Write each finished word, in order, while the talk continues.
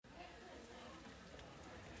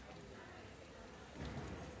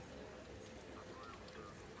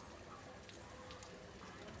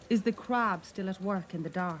Is the crab still at work in the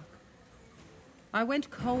dark? I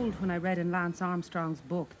went cold when I read in Lance Armstrong's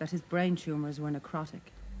book that his brain tumours were necrotic.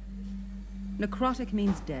 Necrotic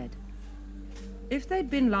means dead. If they'd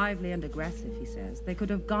been lively and aggressive, he says, they could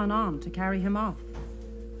have gone on to carry him off.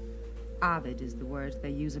 Avid is the word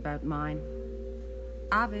they use about mine.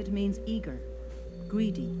 Avid means eager,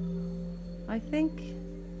 greedy. I think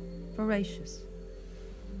voracious.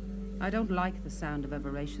 I don't like the sound of a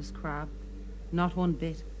voracious crab. Not one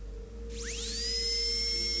bit.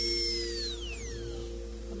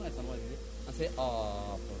 And say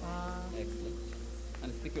excellent.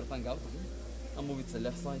 And stick your tongue out and move it to the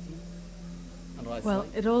left side here. And right Well,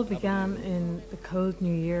 side. it all began in the cold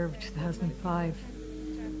new year of 2005.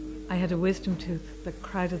 I had a wisdom tooth that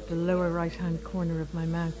crowded the lower right-hand corner of my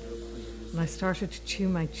mouth, and I started to chew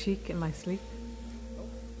my cheek in my sleep.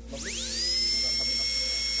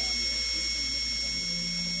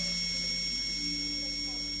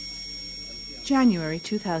 January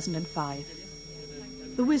 2005.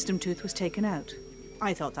 The wisdom tooth was taken out.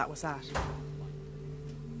 I thought that was that.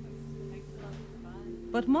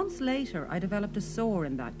 But months later, I developed a sore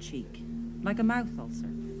in that cheek, like a mouth ulcer.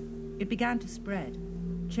 It began to spread,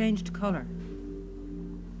 changed colour.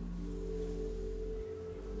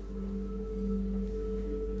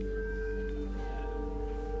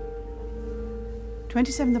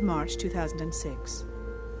 March 27th, 2006.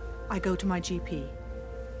 I go to my GP.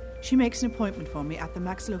 She makes an appointment for me at the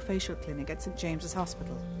maxillofacial clinic at St James's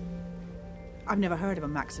Hospital. I've never heard of a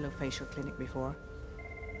maxillofacial clinic before.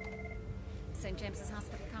 St James's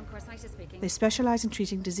Hospital, Concourse Itis speaking. They specialise in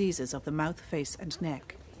treating diseases of the mouth, face and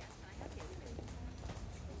neck.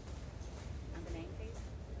 And the name, please?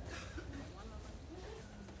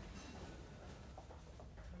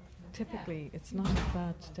 Typically, it's not as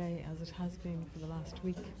bad today as it has been for the last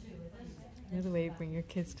week. You know the way you bring your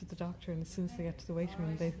kids to the doctor and as soon as they get to the waiting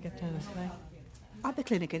room, they get down and play. At the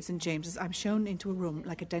clinic in St James's, I'm shown into a room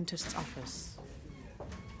like a dentist's office.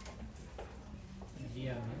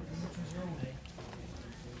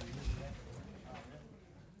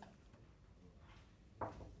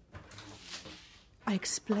 I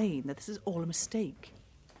explain that this is all a mistake.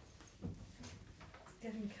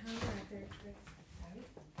 Getting calmer,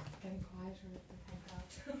 getting quieter,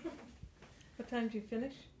 thank God. What time do you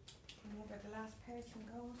finish? Whenever the last person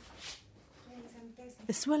goes.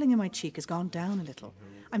 The swelling in my cheek has gone down a little.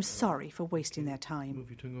 I'm sorry for wasting their time. Move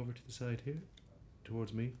your tongue over to the side here,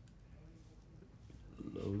 towards me.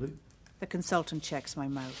 Lovely. The consultant checks my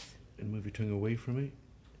mouth. And move your tongue away from me.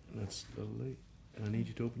 And that's lovely. And I need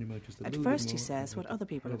you to open your mouth just a At little bit more. first he says what other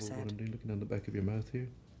people have What said. I'm doing, looking on the back of your mouth here.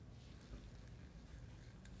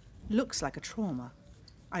 Looks like a trauma.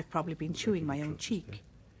 I've probably been chewing my own cheek.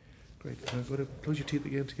 Great. Now go to close your teeth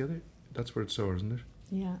again together. That's where it's sore, isn't it?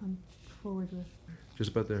 Yeah, I'm forward with.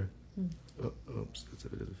 Just about there. Oops, that's a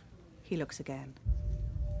bit of... He looks again.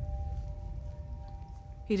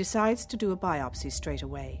 He decides to do a biopsy straight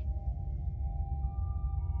away.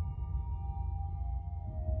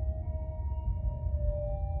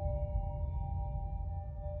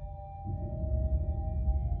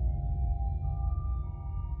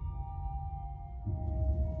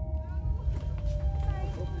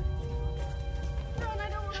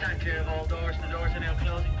 Stand clear of all doors. The doors are now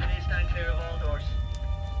closing. Please stand clear of all doors.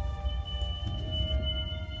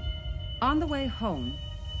 On the way home,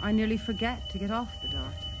 I nearly forget to get off the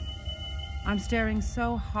dart. I'm staring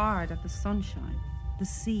so hard at the sunshine, the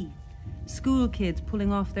sea, school kids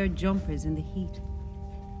pulling off their jumpers in the heat,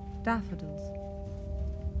 daffodils.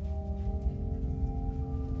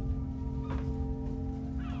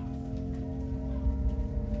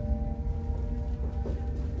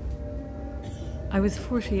 I was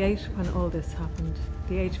 48 when all this happened,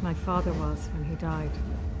 the age my father was when he died.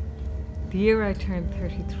 The year I turned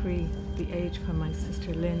 33, the age when my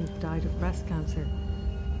sister Lynn died of breast cancer,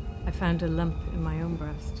 I found a lump in my own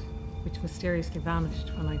breast, which mysteriously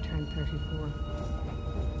vanished when I turned 34.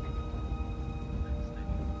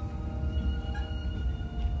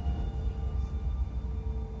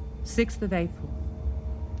 Sixth of April.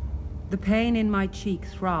 The pain in my cheek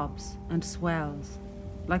throbs and swells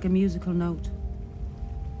like a musical note.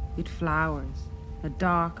 It flowers, a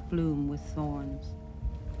dark bloom with thorns.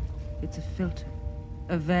 It's a filter,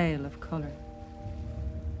 a veil of colour.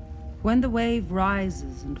 When the wave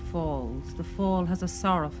rises and falls, the fall has a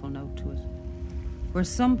sorrowful note to it, where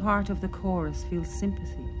some part of the chorus feels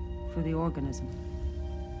sympathy for the organism,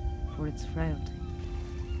 for its frailty.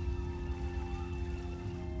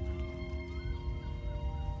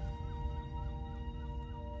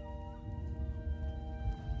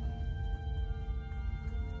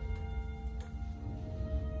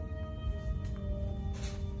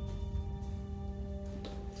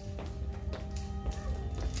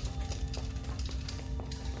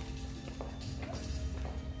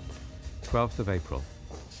 12th of April.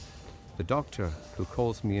 The doctor who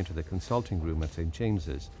calls me into the consulting room at St.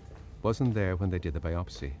 James's wasn't there when they did the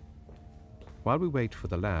biopsy. While we wait for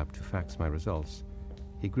the lab to fax my results,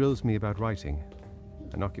 he grills me about writing,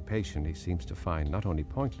 an occupation he seems to find not only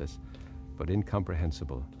pointless, but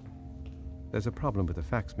incomprehensible. There's a problem with the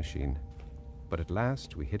fax machine, but at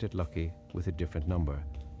last we hit it lucky with a different number.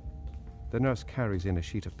 The nurse carries in a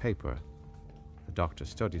sheet of paper. The doctor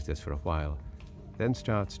studies this for a while, then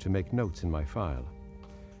starts to make notes in my file.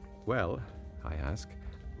 Well, I ask,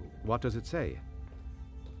 what does it say?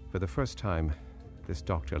 For the first time, this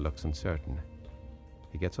doctor looks uncertain.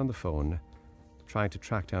 He gets on the phone, trying to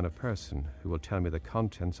track down a person who will tell me the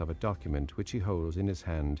contents of a document which he holds in his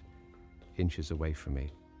hand, inches away from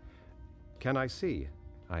me. Can I see?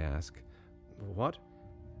 I ask. What?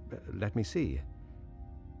 Let me see.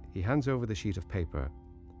 He hands over the sheet of paper.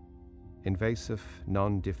 Invasive,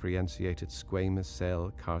 non-differentiated squamous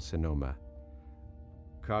cell carcinoma.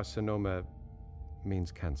 Carcinoma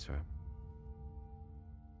means cancer.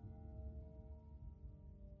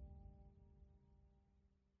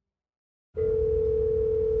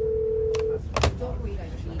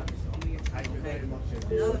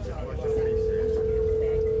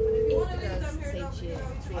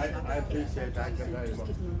 I appreciate that very much. Just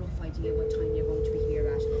give them a rough idea what time you're going to be here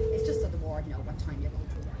at. It's just so the ward know what time you're going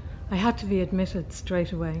to be there. I had to be admitted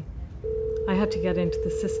straight away. I had to get into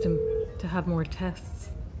the system to have more tests.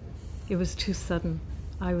 It was too sudden.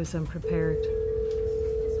 I was unprepared. So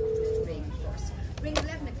just ring first. Ring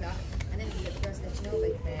 11 o'clock and then the person let you know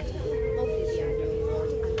about the bed. Hopefully the admin ward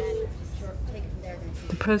and then sure, take it from there.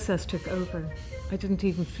 The process took over. I didn't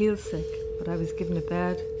even feel sick, but I was given a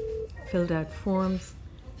bed, filled out forms,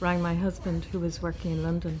 rang my husband who was working in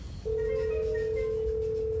London.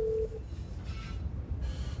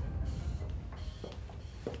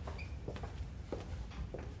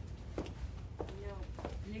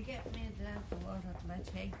 Will you get me a glass of water and I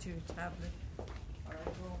take your tablet or I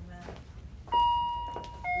go now?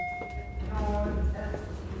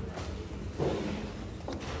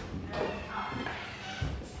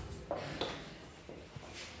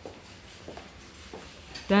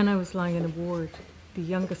 Then I was lying in a ward, the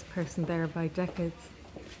youngest person there by decades.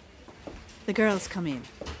 The girls come in,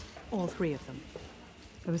 all three of them.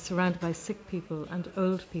 I was surrounded by sick people and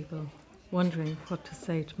old people, wondering what to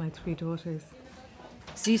say to my three daughters.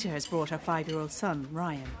 Zita has brought her 5-year-old son,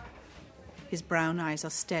 Ryan. His brown eyes are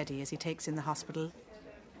steady as he takes in the hospital,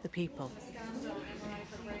 the people.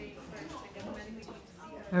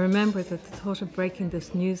 I remember that the thought of breaking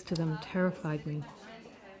this news to them terrified me.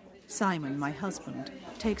 Simon, my husband,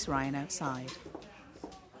 takes Ryan outside.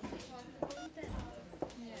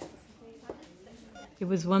 It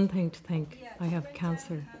was one thing to think, I have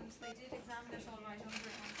cancer.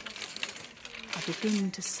 I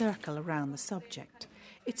begin to circle around the subject.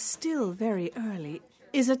 It's still very early.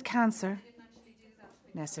 Is it cancer?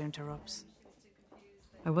 Nessa interrupts.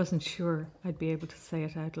 I wasn't sure I'd be able to say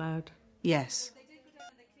it out loud. Yes.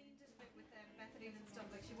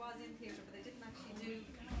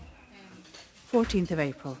 14th of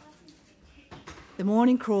April. The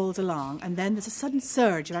morning crawls along and then there's a sudden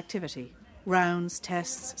surge of activity. Rounds,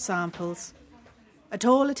 tests, samples. A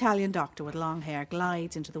tall Italian doctor with long hair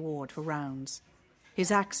glides into the ward for rounds.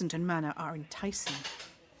 His accent and manner are enticing.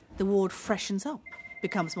 The ward freshens up,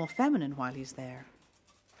 becomes more feminine while he's there.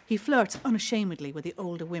 He flirts unashamedly with the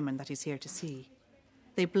older women that he's here to see.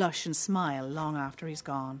 They blush and smile long after he's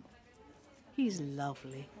gone. He's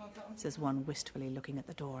lovely, says one wistfully looking at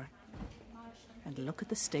the door. And look at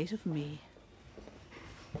the state of me.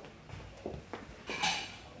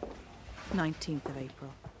 19th of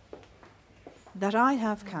April. That I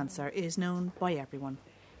have cancer is known by everyone.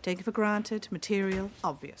 Taken for granted, material,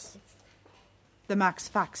 obvious. The Max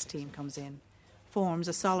Fax team comes in, forms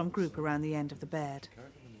a solemn group around the end of the bed.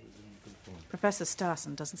 Professor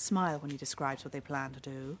Stassen doesn't smile when he describes what they plan to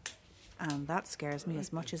do, and that scares me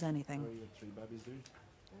as much as anything.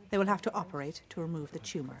 They will have to operate to remove the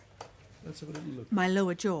tumour. My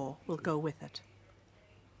lower jaw will go with it.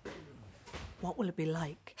 What will it be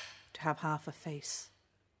like to have half a face?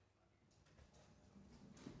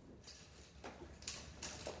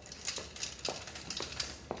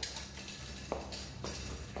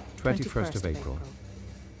 Twenty-first of April.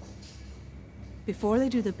 Before they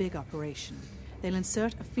do the big operation, they'll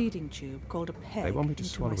insert a feeding tube called a peg. They want me to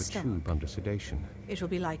into swallow my a stomach. tube under sedation. It will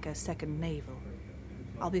be like a second navel.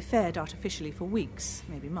 I'll be fed artificially for weeks,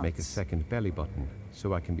 maybe months. Make a second belly button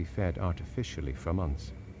so I can be fed artificially for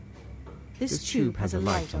months. This tube has a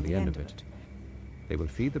light on the end of it. They will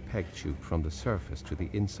feed the peg tube from the surface to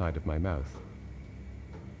the inside of my mouth.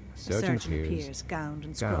 Surgeon appears, gowned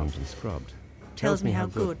and scrubbed. Tells me how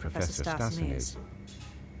good Professor Stassen is.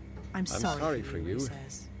 I'm sorry for you, he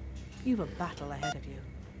says. You've a battle ahead of you.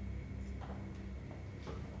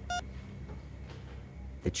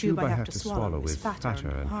 The tube I have to swallow is fatter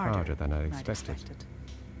and harder than I expected.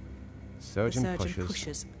 Surgeon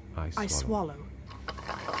pushes, I swallow.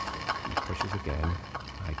 He pushes again,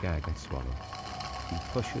 I gag and swallow. He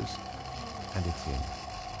pushes, and it's in,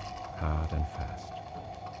 hard and fast.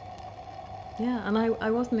 Yeah, and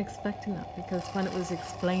I wasn't expecting that, because when it was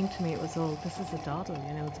explained to me, it was all, this is a doddle,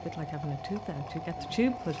 you know, it's a bit like having a tooth out. You get the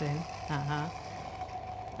tube put in,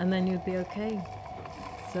 and then you'd be okay.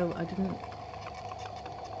 So I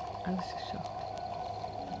was just shocked.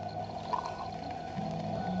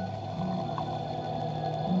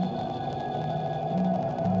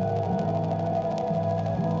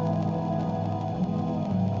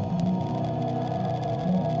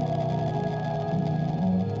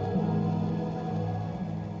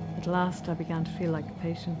 At last I began to feel like a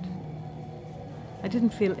patient. I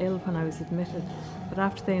didn't feel ill when I was admitted, but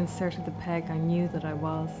after they inserted the peg I knew that I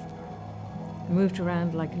was. I moved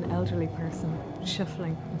around like an elderly person,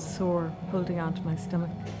 shuffling and sore, holding on to my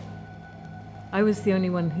stomach. I was the only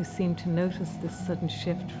one who seemed to notice this sudden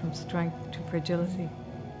shift from strength to fragility,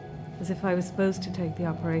 as if I was supposed to take the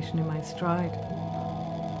operation in my stride.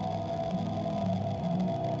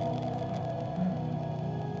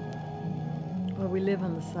 Well, we live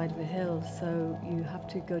on the side of a hill, so you have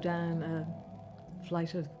to go down a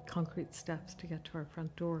flight of concrete steps to get to our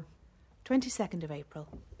front door. 22nd of April.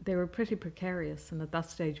 They were pretty precarious, and at that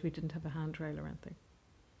stage we didn't have a handrail or anything.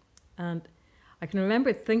 And I can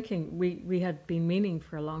remember thinking we had been meaning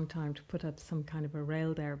for a long time to put up some kind of a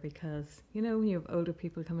rail there, because, you know, when you have older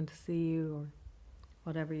people coming to see you or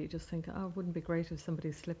whatever, you just think, oh, it wouldn't be great if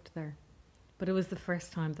somebody slipped there. But it was the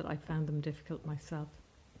first time that I found them difficult myself.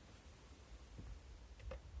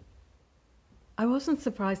 I wasn't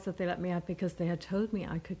surprised that they let me out because they had told me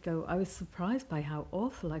I could go. I was surprised by how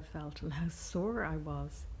awful I felt and how sore I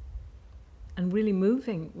was. And really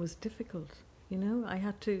moving was difficult. You know, I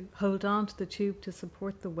had to hold on to the tube to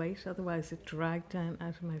support the weight, otherwise it dragged down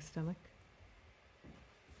out of my stomach.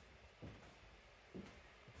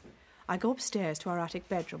 I go upstairs to our attic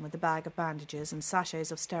bedroom with a bag of bandages and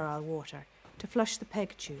sachets of sterile water to flush the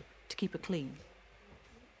peg tube to keep it clean.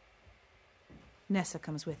 Nessa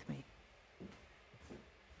comes with me.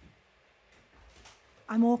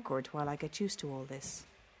 I'm awkward while I get used to all this.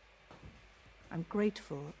 I'm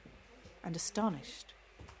grateful and astonished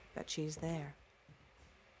that she's there.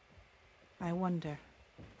 I wonder,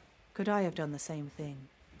 could I have done the same thing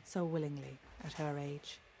so willingly at her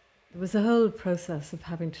age? There was a whole process of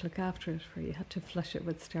having to look after it, where you had to flush it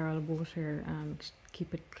with sterile water and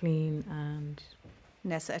keep it clean. And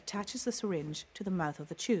Nessa attaches the syringe to the mouth of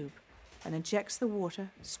the tube and injects the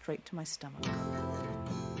water straight to my stomach.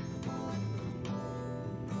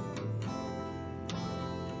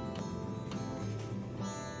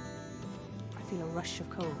 I feel a rush of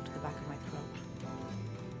cold to the back of my throat.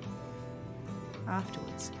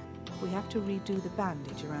 Afterwards, we have to redo the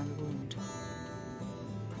bandage around the wound.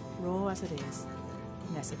 Raw as it is,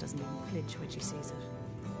 Nessa doesn't even flinch when she sees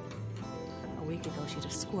it. A week ago, she'd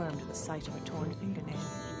have squirmed at the sight of a torn fingernail.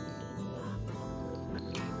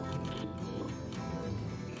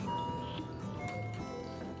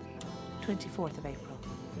 The 24th of April.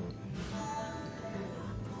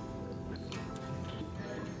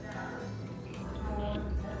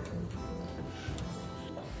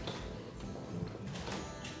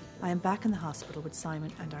 I am back in the hospital with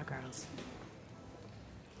Simon and our girls.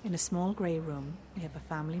 In a small grey room, we have a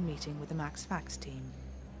family meeting with the Max Fax team.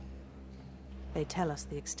 They tell us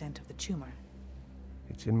the extent of the tumour.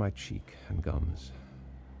 It's in my cheek and gums,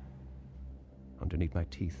 underneath my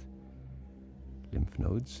teeth, lymph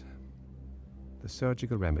nodes. The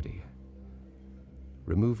surgical remedy: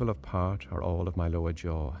 removal of part or all of my lower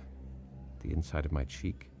jaw, the inside of my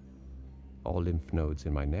cheek, all lymph nodes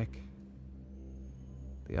in my neck.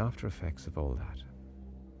 The after effects of all that: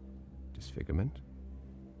 disfigurement,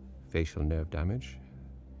 facial nerve damage,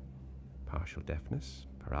 partial deafness,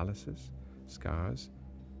 paralysis, scars,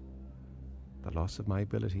 the loss of my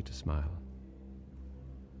ability to smile.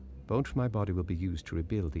 Bone from my body will be used to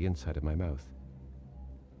rebuild the inside of my mouth.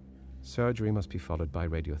 Surgery must be followed by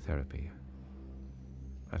radiotherapy.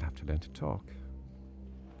 I'll have to learn to talk,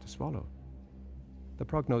 to swallow. The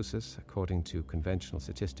prognosis, according to conventional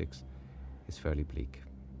statistics, is fairly bleak.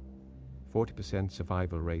 40%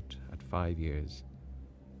 survival rate at 5 years.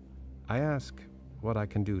 I ask what I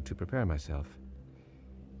can do to prepare myself.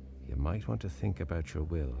 You might want to think about your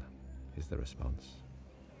will, is the response.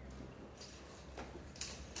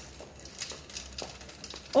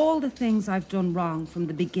 All the things I've done wrong from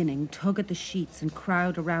the beginning tug at the sheets and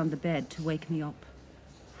crowd around the bed to wake me up.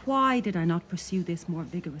 Why did I not pursue this more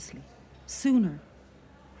vigorously? Sooner?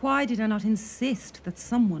 Why did I not insist that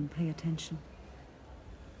someone pay attention?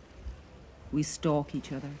 We stalk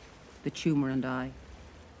each other, the tumour and I,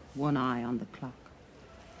 one eye on the clock.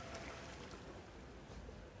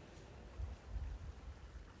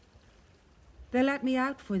 They let me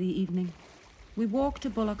out for the evening. We walk to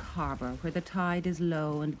Bullock Harbour, where the tide is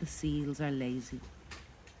low and the seals are lazy.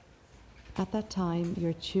 At that time,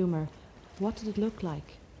 your tumour, what did it look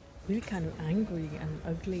like? Really kind of angry and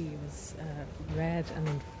ugly. It was red and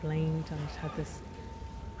inflamed, and it had this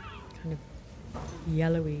kind of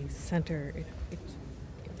yellowy centre. It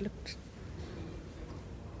looked,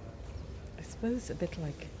 I suppose, a bit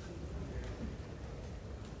like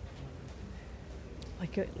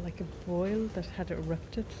a boil that had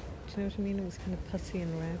erupted. Do you know what I mean? It was kind of pussy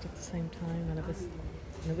and red at the same time, and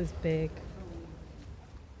it was big.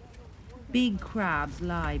 Big crabs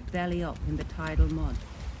lie belly up in the tidal mud.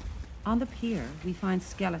 On the pier, we find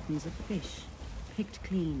skeletons of fish, picked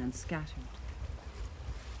clean and scattered.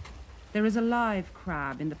 There is a live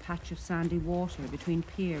crab in the patch of sandy water between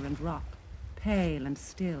pier and rock, pale and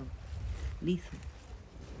still, lethal.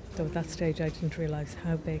 So at that stage I didn't realise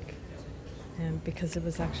how big, because it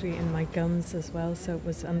was actually in my gums as well, so it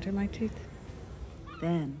was under my teeth.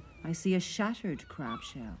 Then I see a shattered crab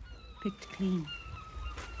shell, picked clean.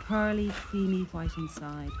 Pearly, creamy white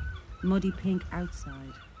inside, muddy pink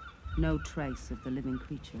outside. No trace of the living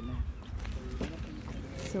creature left.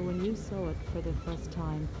 So when you saw it for the first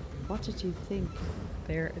time, what did you think?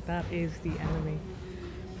 That is the enemy.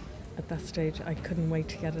 At that stage, I couldn't wait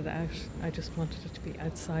to get it out. I just wanted it to be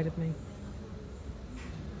outside of me.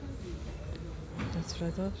 That's what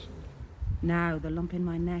I thought. Now the lump in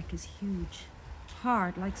my neck is huge,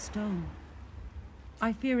 hard like stone.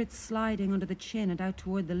 I fear it's sliding under the chin and out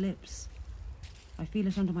toward the lips. I feel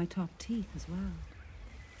it under my top teeth as well.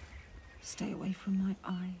 Stay away from my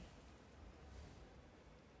eye.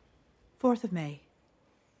 4th of May,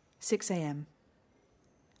 6 a.m.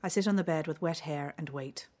 I sit on the bed with wet hair and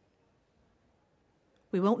wait.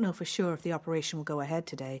 We won't know for sure if the operation will go ahead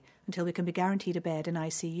today until we can be guaranteed a bed in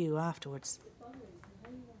ICU afterwards.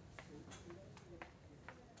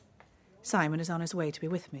 Simon is on his way to be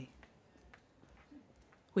with me.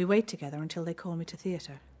 We wait together until they call me to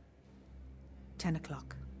theatre. 10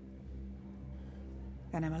 o'clock.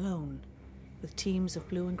 Then I'm alone, with teams of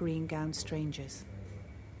blue and green gowned strangers.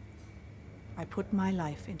 I put my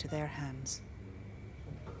life into their hands.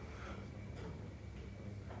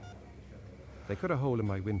 They cut a hole in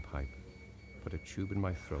my windpipe, put a tube in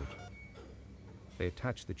my throat. They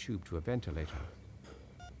attached the tube to a ventilator,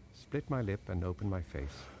 split my lip and opened my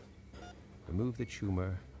face, removed the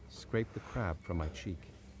tumour, scraped the crab from my cheek.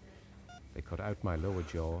 They cut out my lower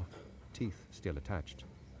jaw, teeth still attached.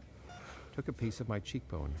 Took a piece of my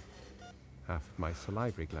cheekbone, half of my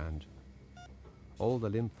salivary gland, all the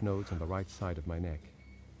lymph nodes on the right side of my neck,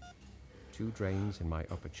 2 drains in my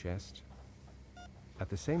upper chest. At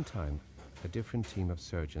the same time, a different team of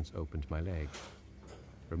surgeons opened my leg,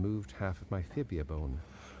 removed half of my fibia bone,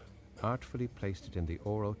 artfully placed it in the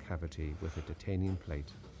oral cavity with a titanium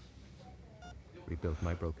plate, rebuilt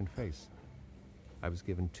my broken face. I was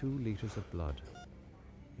given 2 liters of blood.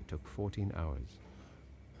 It took 14 hours.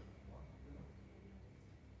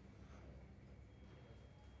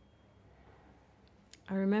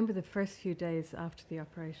 I remember the first few days after the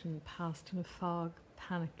operation passed in a fog,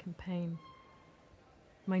 panic and pain.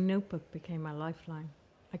 My notebook became my lifeline.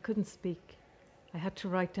 I couldn't speak. I had to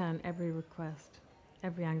write down every request,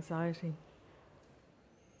 every anxiety.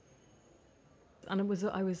 And I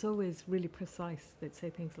was always really precise. They'd say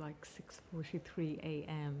things like 6:43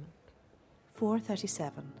 a.m.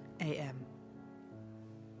 4:37 a.m.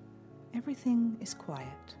 Everything is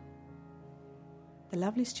quiet. The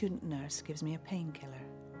lovely student nurse gives me a painkiller.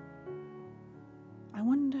 I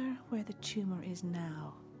wonder where the tumour is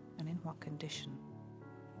now and in what condition.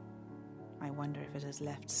 I wonder if it has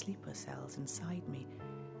left sleeper cells inside me,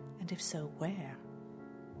 and if so, where?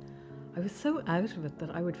 I was so out of it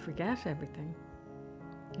that I would forget everything.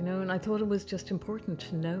 You know, and I thought it was just important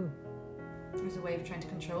to know. It was a way of trying to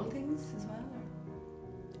control things as well?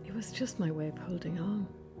 Or? It was just my way of holding on,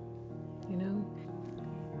 you know.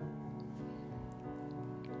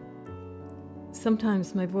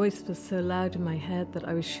 Sometimes my voice was so loud in my head that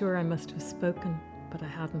I was sure I must have spoken, but I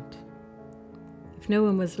hadn't. If no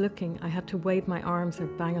one was looking, I had to wave my arms or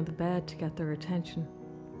bang on the bed to get their attention.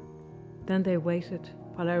 Then they waited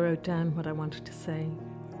while I wrote down what I wanted to say,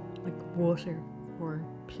 like water or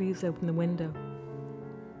please open the window.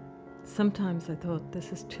 Sometimes I thought,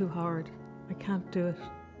 this is too hard. I can't do it.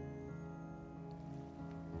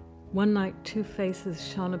 One night, two faces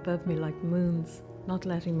shone above me like moons, not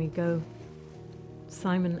letting me go.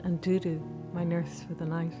 Simon and Dudu, my nurse for the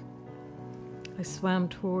night. I swam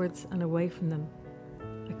towards and away from them.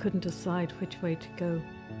 I couldn't decide which way to go.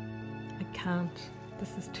 I can't.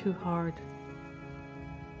 This is too hard.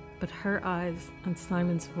 But her eyes and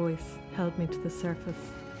Simon's voice held me to the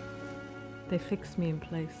surface. They fixed me in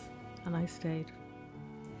place, and I stayed.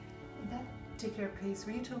 In that particular case,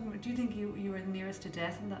 were you talking? Do you think you were nearest to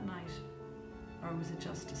death on that night, or was it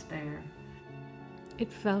just despair?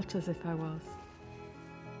 It felt as if I was.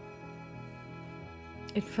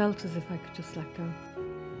 It felt as if I could just let go.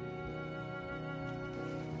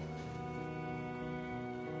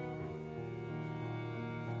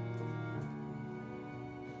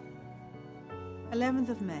 May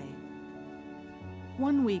 11th.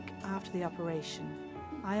 1 week after the operation,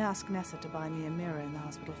 I asked Nessa to buy me a mirror in the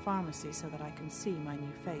hospital pharmacy so that I can see my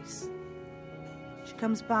new face. She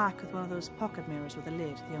comes back with one of those pocket mirrors with a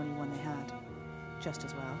lid, the only one they had. Just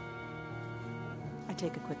as well. I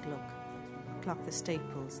take a quick look. Clock the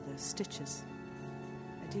staples, the stitches.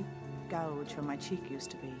 A deep gouge where my cheek used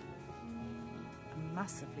to be. A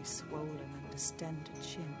massively swollen and distended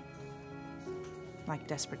chin. Like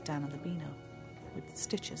Desperate Dan and the Beano, with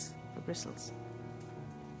stitches for bristles.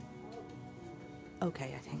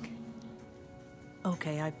 Okay, I think.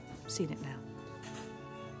 Okay, I've seen it now.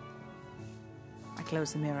 I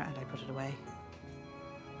close the mirror and I put it away.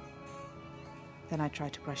 Then I try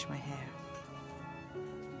to brush my hair.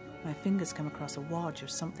 My fingers come across a wodge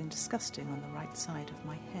of something disgusting on the right side of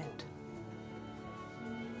my head.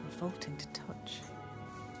 Revolting to touch.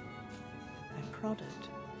 I prodded,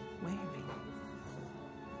 wary.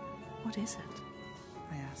 What is it?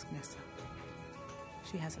 I ask Nessa.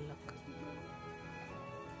 She has a look.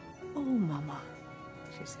 Oh, Mama,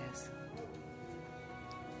 she says.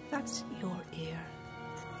 That's your ear.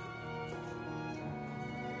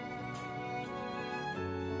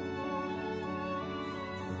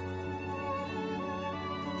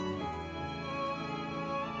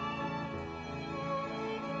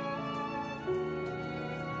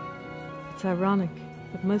 It's ironic,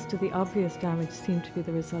 but most of the obvious damage seemed to be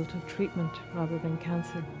the result of treatment rather than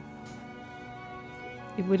cancer.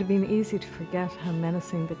 It would have been easy to forget how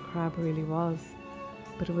menacing the crab really was,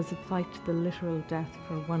 but it was a fight to the literal death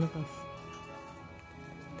for one of us.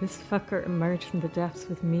 This fucker emerged from the depths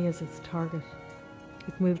with me as its target.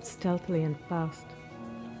 It moved stealthily and fast,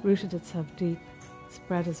 rooted itself deep,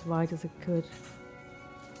 spread as wide as it could.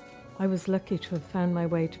 I was lucky to have found my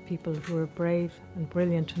way to people who were brave and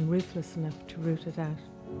brilliant and ruthless enough to root it out.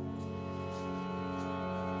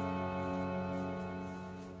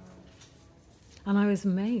 And I was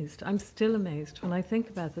amazed. I'm still amazed when I think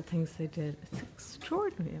about the things they did. It's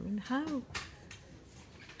extraordinary. I mean, how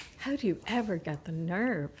do you ever get the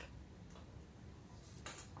nerve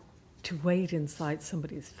to wade inside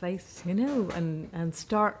somebody's face, you know, and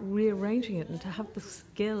start rearranging it, and to have the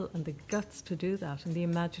skill and the guts to do that and the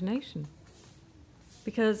imagination?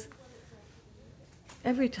 Because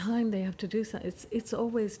every time they have to do something, it's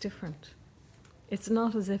always different. It's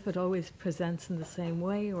not as if it always presents in the same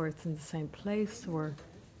way or it's in the same place,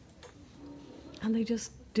 and they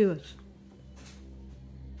just do it.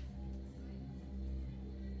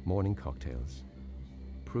 Morning cocktails.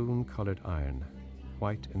 Prune-coloured iron,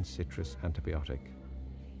 white and citrus antibiotic,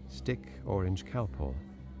 stick orange calpol,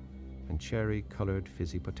 and cherry-coloured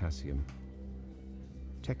fizzy potassium.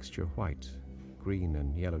 Texture white, green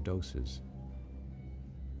and yellow doses.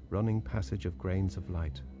 Running passage of grains of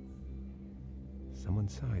light. Someone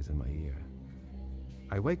sighs in my ear.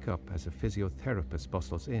 I wake up as a physiotherapist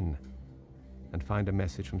bustles in and find a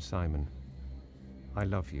message from Simon. I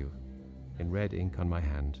love you, in red ink on my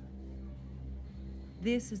hand.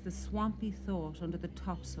 This is the swampy thought under the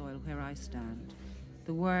topsoil where I stand.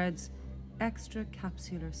 The words,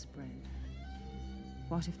 extracapsular spread.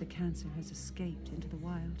 What if the cancer has escaped into the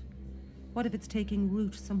wild? What if it's taking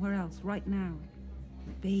root somewhere else right now?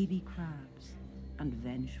 Baby crabs and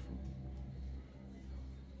vengeful.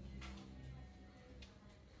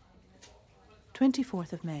 May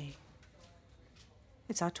 24th.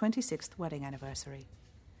 It's our 26th wedding anniversary.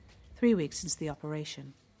 3 weeks since the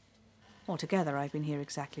operation. Altogether, I've been here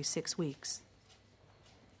exactly 6 weeks.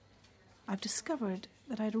 I've discovered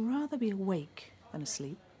that I'd rather be awake than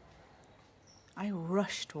asleep. I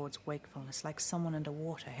rush towards wakefulness like someone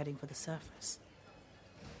underwater heading for the surface.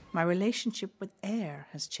 My relationship with air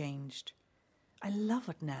has changed. I love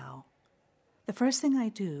it now. The first thing I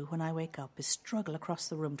do when I wake up is struggle across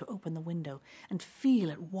the room to open the window and feel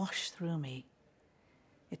it wash through me.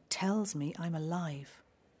 It tells me I'm alive.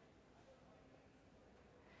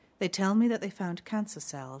 They tell me that they found cancer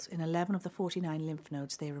cells in 11 of the 49 lymph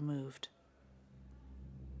nodes they removed.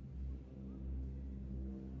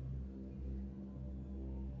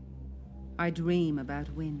 I dream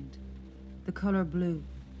about wind, the colour blue.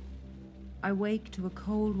 I wake to a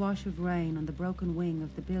cold wash of rain on the broken wing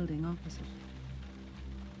of the building opposite.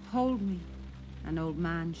 Hold me, an old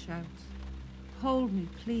man shouts. Hold me,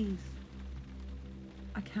 please.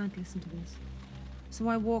 I can't listen to this, so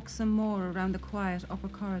I walk some more around the quiet upper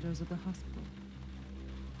corridors of the hospital.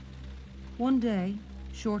 One day,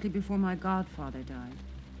 shortly before my godfather died,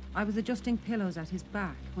 I was adjusting pillows at his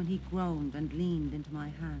back when he groaned and leaned into my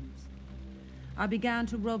hands. I began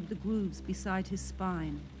to rub the grooves beside his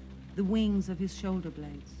spine, the wings of his shoulder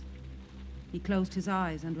blades. He closed his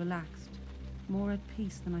eyes and relaxed, more at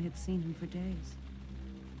peace than I had seen him for days.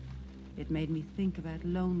 It made me think about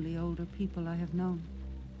lonely older people I have known,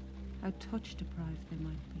 how touch-deprived they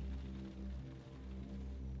might be.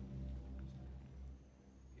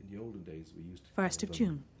 In the olden days, we used to 1st of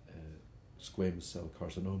June. Squamous cell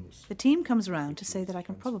carcinomas. The team comes round to say that I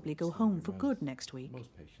can probably go home for good next week.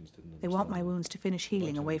 They want my wounds to finish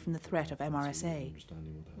healing away from the threat of MRSA.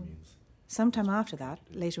 Sometime after that,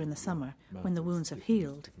 later in the summer, when the wounds have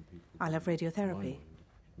healed, I'll have radiotherapy.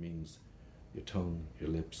 It means your tongue, your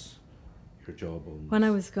lips, your jawbones. When I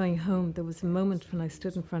was going home, there was a moment when I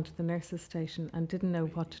stood in front of the nurses' station and didn't know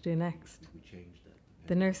what to do next.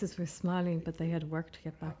 The nurses were smiling, but they had work to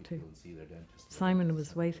get back to. Simon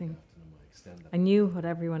was waiting. I knew what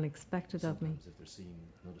everyone expected of me.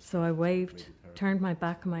 So I waved, turned my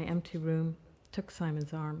back on my empty room, took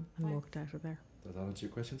Simon's arm and walked out of there. Does that answer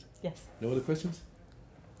your questions? Yes. No other questions?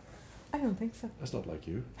 I don't think so. That's not like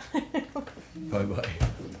you. Bye-bye.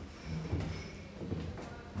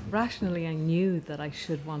 Rationally, I knew that I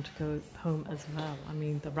should want to go home as well. I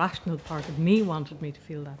mean, the rational part of me wanted me to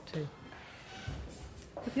feel that too.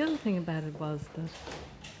 But the other thing about it was that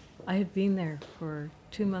I had been there for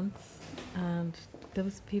 2 months and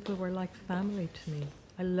those people were like family to me.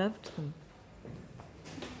 I loved them.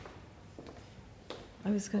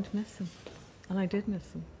 I was going to miss them, and I did miss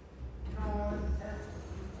them.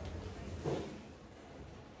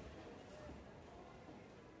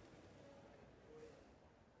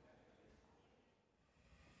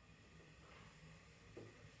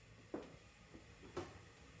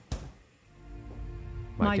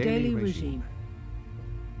 My daily regime.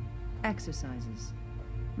 Exercises.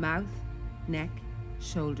 Mouth, neck,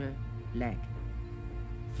 shoulder, leg.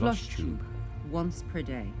 Flush tube, once per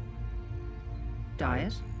day.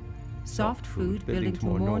 Diet. Soft food building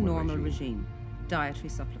to a more normal regime. Dietary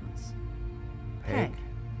supplements. Peg.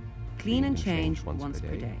 Clean and change once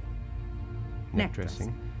per day. Neck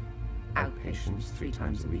dressing. Outpatients 3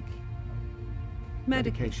 times a week.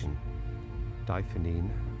 Medication. Diphenine,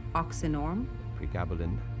 Oxynorm.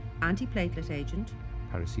 pregabalin, Antiplatelet agent.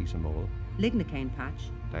 paracetamol, Lignocaine patch.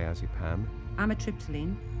 diazepam,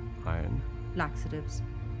 Amitriptyline. iron, Laxatives.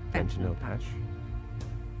 fentanyl patch.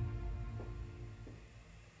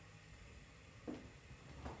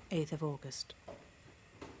 August 8th.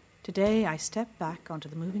 Today I step back onto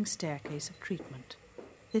the moving staircase of treatment.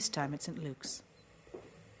 This time at St. Luke's.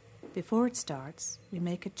 Before it starts, we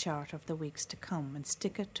make a chart of the weeks to come and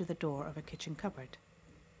stick it to the door of a kitchen cupboard.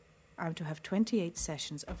 I'm to have 28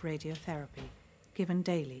 sessions of radiotherapy, given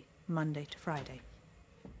daily, Monday to Friday.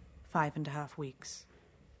 5.5 weeks.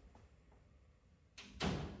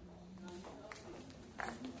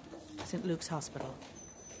 St. Luke's Hospital.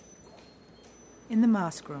 In the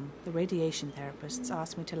mask room, the radiation therapists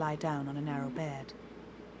asked me to lie down on a narrow bed.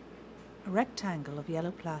 A rectangle of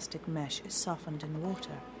yellow plastic mesh is softened in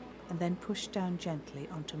water and then pushed down gently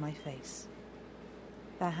onto my face.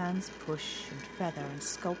 Their hands push and feather and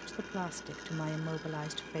sculpt the plastic to my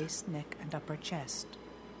immobilized face, neck, and upper chest.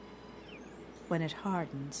 When it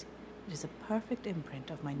hardens, it is a perfect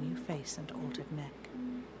imprint of my new face and altered neck.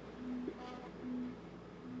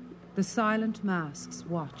 The silent masks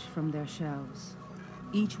watch from their shelves,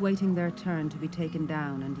 each waiting their turn to be taken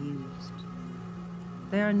down and used.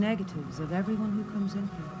 They are negatives of everyone who comes in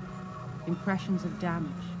here, impressions of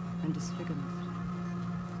damage and disfigurement.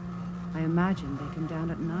 I imagine they come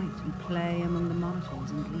down at night and play among the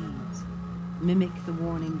monitors and leads, mimic the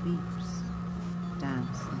warning beeps,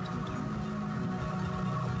 dance into eternity.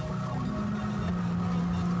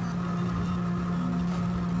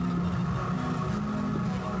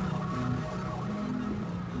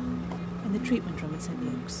 In the treatment room at St.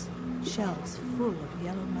 Luke's, shelves full of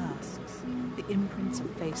yellow masks, the imprints of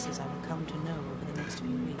faces I will come to know over the next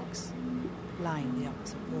few weeks, line the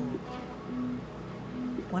opposite wall.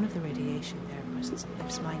 One of the radiation therapists florist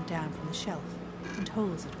lifts mine down from the shelf and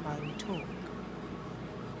holds it while we talk.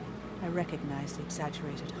 I recognize the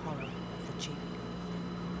exaggerated horror of the cheek.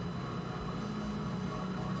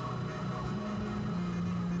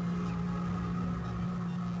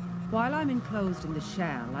 While I'm enclosed in the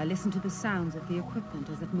shell, I listen to the sounds of the equipment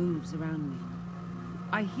as it moves around me.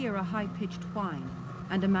 I hear a high-pitched whine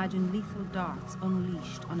and imagine lethal darts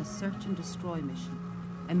unleashed on a search and destroy mission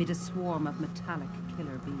amid a swarm of metallic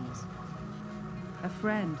killer bees. A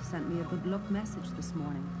friend sent me a good luck message this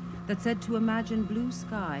morning that said to imagine blue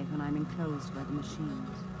sky when I'm enclosed by the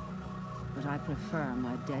machines. But I prefer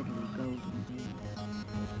my deadly golden bees.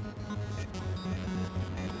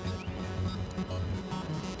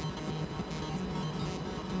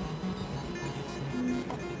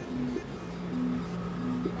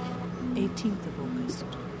 of August.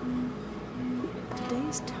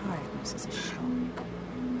 Today's tiredness is a shock.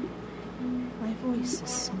 My voice is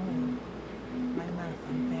small, my mouth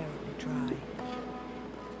unbearably dry.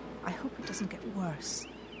 I hope it doesn't get worse.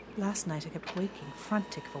 Last night I kept waking,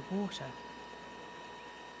 frantic for water.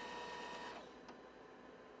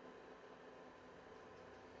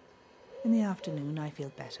 In the afternoon I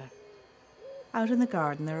feel better. Out in the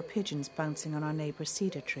garden there are pigeons bouncing on our neighbour's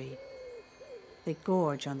cedar tree. They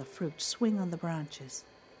gorge on the fruit, swing on the branches.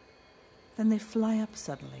 Then they fly up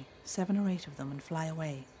suddenly, 7 or 8 of them, and fly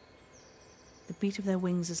away. The beat of their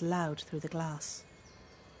wings is loud through the glass.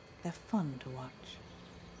 They're fun to watch.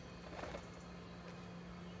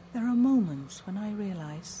 There are moments when I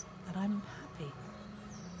realise that I'm happy.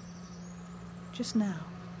 Just now,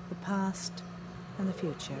 the past and the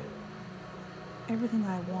future, everything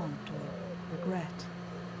I want or regret,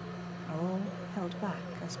 are all held back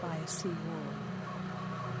as by a sea wall.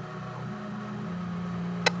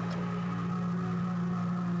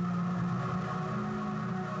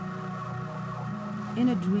 In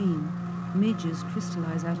a dream, midges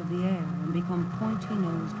crystallize out of the air and become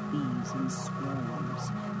pointy-nosed bees in swarms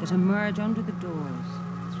that emerge under the doors,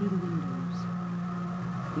 through the windows.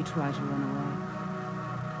 We try to run away.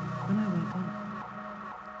 When I wake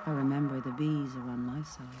up, I remember the bees are on my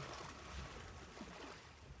side.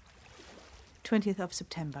 20th of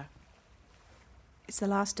September. It's the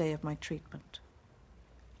last day of my treatment.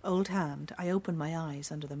 Old hand, I open my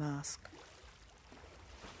eyes under the mask.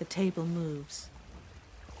 The table moves.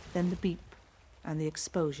 Then the beep and the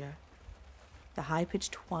exposure. The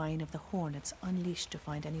high-pitched whine of the hornets unleashed to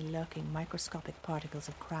find any lurking microscopic particles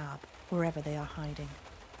of crab wherever they are hiding.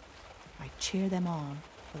 I cheer them on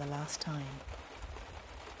for the last time.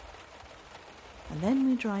 And then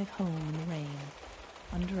we drive home in the rain,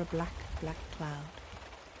 under a black, black cloud,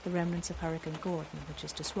 the remnants of Hurricane Gordon, which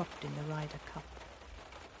is disrupting the Ryder Cup.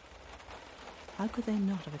 How could they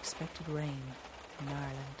not have expected rain in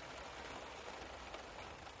Ireland?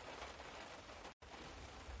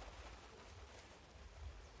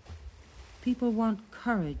 People want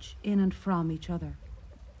courage in and from each other,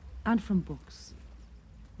 and from books.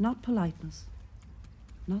 Not politeness,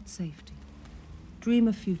 not safety. Dream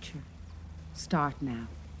a future. Start now.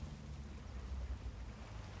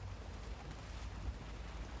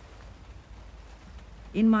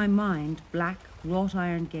 In my mind, black wrought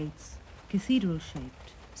iron gates,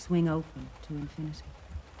 cathedral-shaped, swing open to infinity.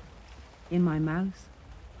 In my mouth,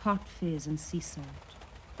 hot fizz and sea salt,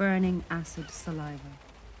 burning acid saliva.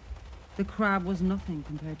 The crab was nothing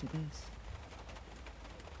compared to this.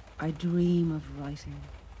 I dream of writing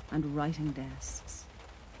and writing desks,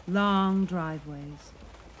 long driveways,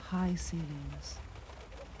 high ceilings,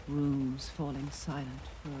 rooms falling silent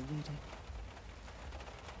for a reading.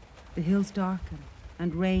 The hills darken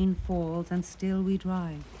and rain falls and still we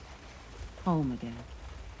drive, home again.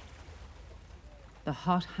 The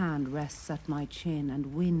hot hand rests at my chin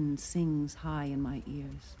and wind sings high in my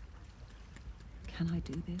ears. Can I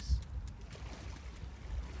do this?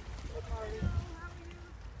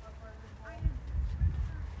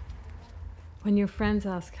 When your friends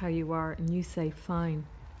ask how you are and you say fine,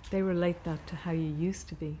 they relate that to how you used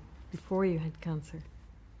to be before you had cancer.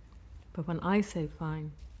 But when I say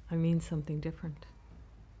fine, I mean something different.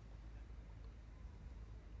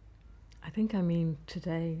 I think I mean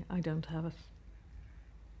today I don't have it.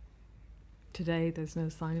 Today there's no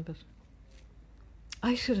sign of it.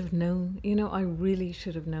 I should have known, I really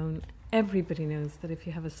should have known. Everybody knows that if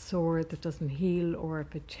you have a sore that doesn't heal or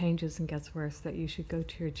if it changes and gets worse, that you should go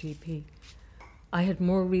to your GP. I had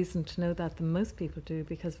more reason to know that than most people do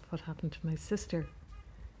because of what happened to my sister.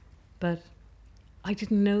 But I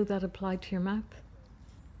didn't know that applied to your mouth.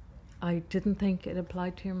 I didn't think it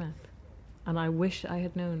applied to your mouth. And I wish I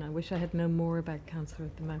had known. I wish I had known more about cancer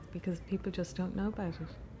of the mouth because people just don't know about it.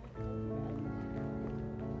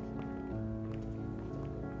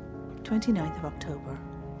 29th of October.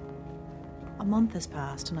 A month has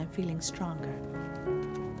passed and I'm feeling stronger.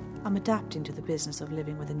 I'm adapting to the business of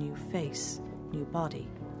living with a new face, new body,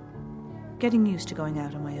 getting used to going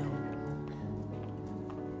out on my own.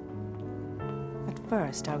 At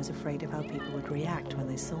first, I was afraid of how people would react when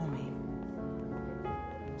they saw me.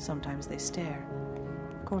 Sometimes they stare.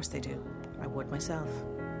 Of course they do. I would myself.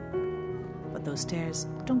 But those stares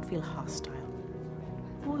don't feel hostile.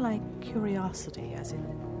 More like curiosity, as in,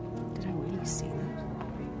 did I really see that?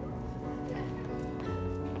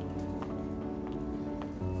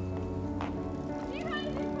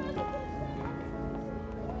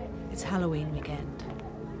 It's Halloween weekend.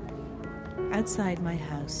 Outside my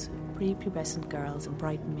house, prepubescent girls in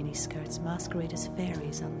Brighton miniskirts masquerade as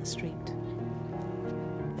fairies on the street.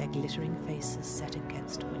 Their glittering faces set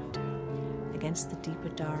against winter, against the deeper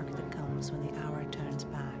dark that comes when the hour turns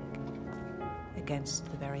back, against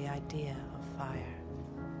the very idea of fire.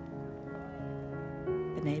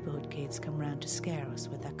 The neighbourhood kids come round to scare us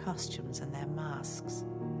with their costumes and their masks,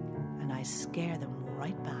 and I scare them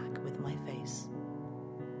right back with my face.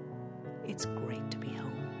 It's great to be home.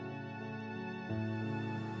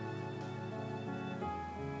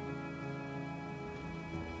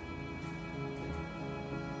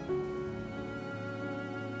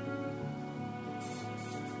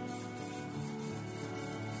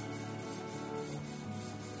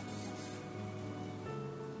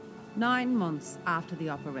 Nine months after the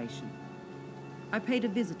operation, I paid a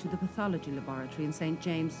visit to the pathology laboratory in St.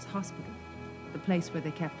 James's Hospital, the place where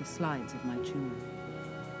they kept the slides of my tumour.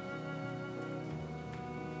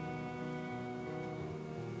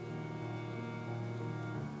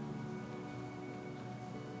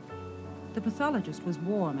 The pathologist was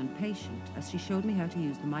warm and patient as she showed me how to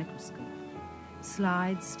use the microscope.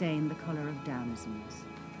 Slides stained the colour of damsons,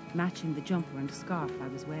 matching the jumper and scarf I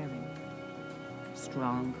was wearing.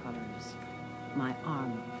 Strong colours, my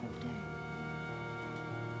armour for the day.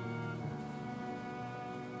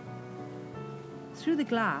 Through the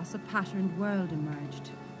glass, a patterned world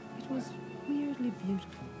emerged. It was weirdly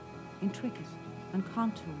beautiful, intricate and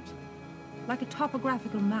contoured, like a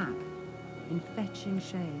topographical map in fetching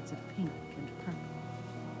shades of pink and purple.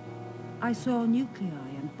 I saw nuclei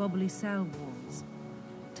and bubbly cell walls,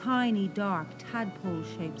 tiny, dark,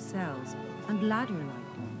 tadpole-shaped cells and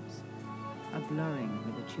ladder-like ones, a blurring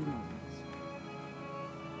where the tumour was.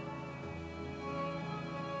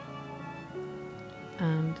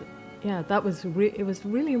 And yeah, that was it was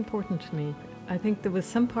really important to me. I think there was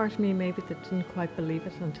some part of me maybe that didn't quite believe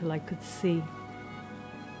it until I could see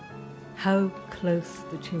how close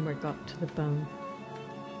the tumour got to the bone.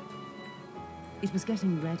 It was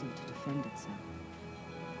getting ready to defend itself.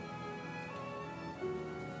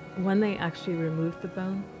 When they actually removed the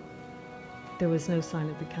bone, there was no sign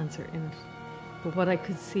of the cancer in it. But what I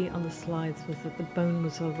could see on the slides was that the bone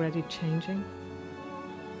was already changing.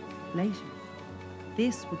 Later,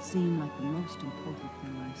 this would seem like the most important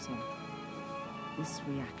thing I saw. This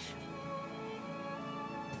reaction.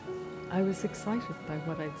 I was excited by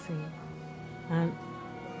what I'd seen. And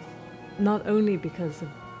not only because of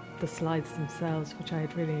the slides themselves, which I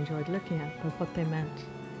had really enjoyed looking at, but what they meant.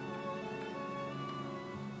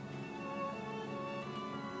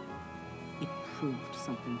 It proved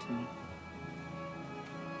something to me.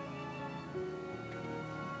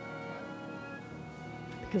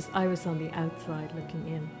 Because I was on the outside looking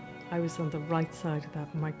in. I was on the right side of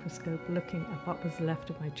that microscope looking at what was left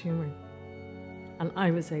of my tumour. And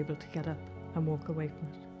I was able to get up and walk away from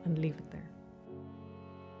it and leave it there.